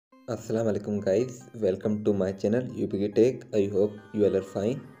Assalamu alaikum guys, welcome to my channel UBK Tech. I hope you all are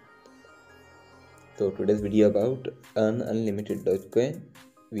fine. So today's video about earn unlimited Dogecoin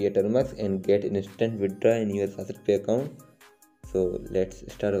via Termux and get instant withdrawal in your faucetpay account. So let's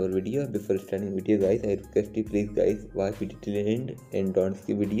start our video. Before starting video guys, I request you please guys watch video till the end and don't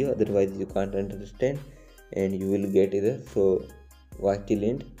skip video, otherwise you can't understand and you will get error. So watch till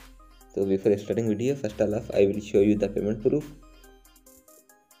end. So before starting video, first of all I will show you the payment proof.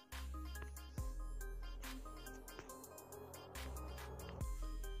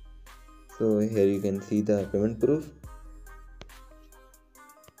 So here you can see the payment proof.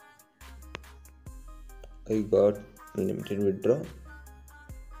 I got unlimited withdrawal.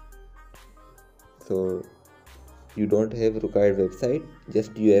 So you don't have required website,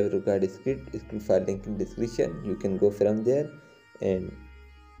 just you have required script file link in description. You can go from there and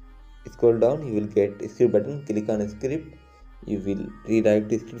scroll down, you will get script button, click on script. You will rewrite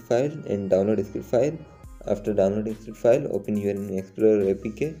the script file and download script file. After downloading script file, open your Explorer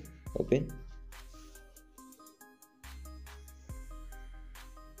APK. Open.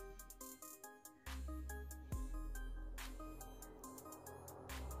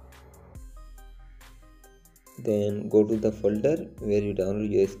 Then go to the folder where you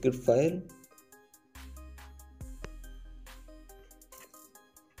download your script file.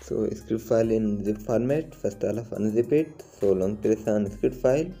 So script file in zip format, first of all unzip it. So long press on script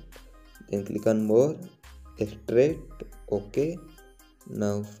file, then click on more, extract, OK.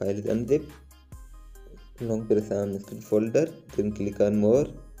 Now file is unzipped. Long press on script folder, then click on more,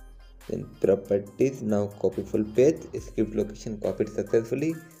 then properties. Now copy full page, script location copied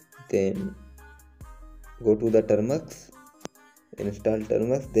successfully. Then go to the Termux, install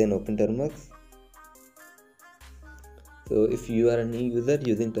Termux, then open Termux. So if you are a new user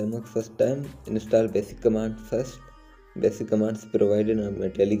using Termux first time, install basic command first. Basic commands provided on my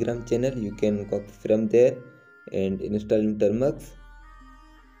Telegram channel. You can copy from there and install in Termux.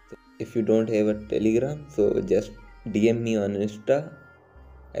 So if you don't have a Telegram, so just DM me on Insta.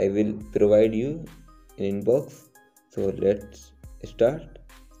 I will provide you in inbox. So let's start.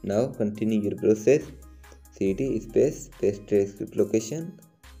 Now continue your process. cd space paste script location,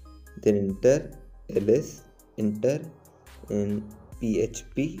 then enter ls, enter in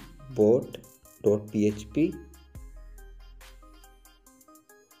php bot.php.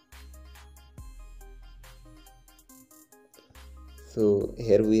 So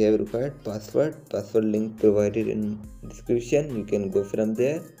here we have required password link provided in description. You can go from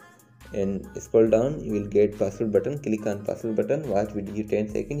there and scroll down, you will get password button. Click on password button, watch video 10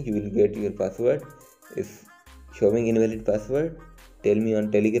 seconds, you will get your password. If showing invalid password, tell me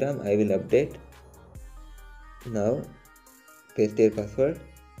on Telegram, I will update. Now paste your password.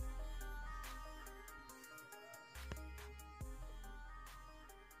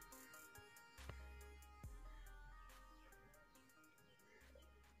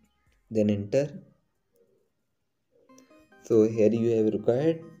 Then enter. So here you have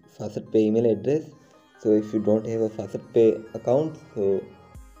required faucetpay email address. So if you don't have a faucetpay account, so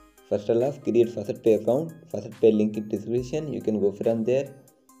first of all create faucetpay account. Faucetpay link in description. You can go from there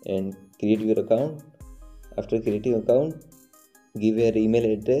and create your account. After creating account, give your email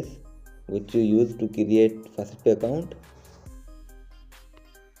address which you use to create faucetpay account.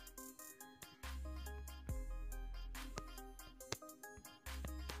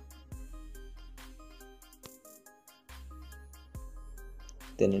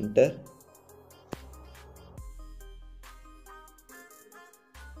 Then enter.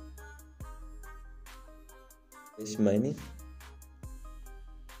 Mining.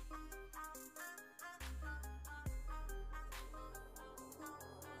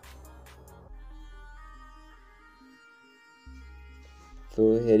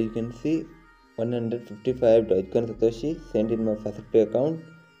 So here you can see 155 Dogecoin Satoshi sent in my faucetpay account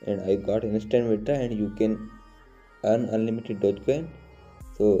and I got instant withdrawal and you can earn unlimited Dogecoin.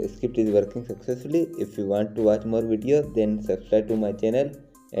 So script is working successfully. If you want to watch more videos, then subscribe to my channel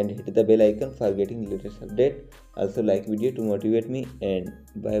and hit the bell icon for getting latest update. Also like video to motivate me, and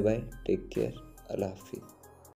bye bye, take care, Allah Hafiz.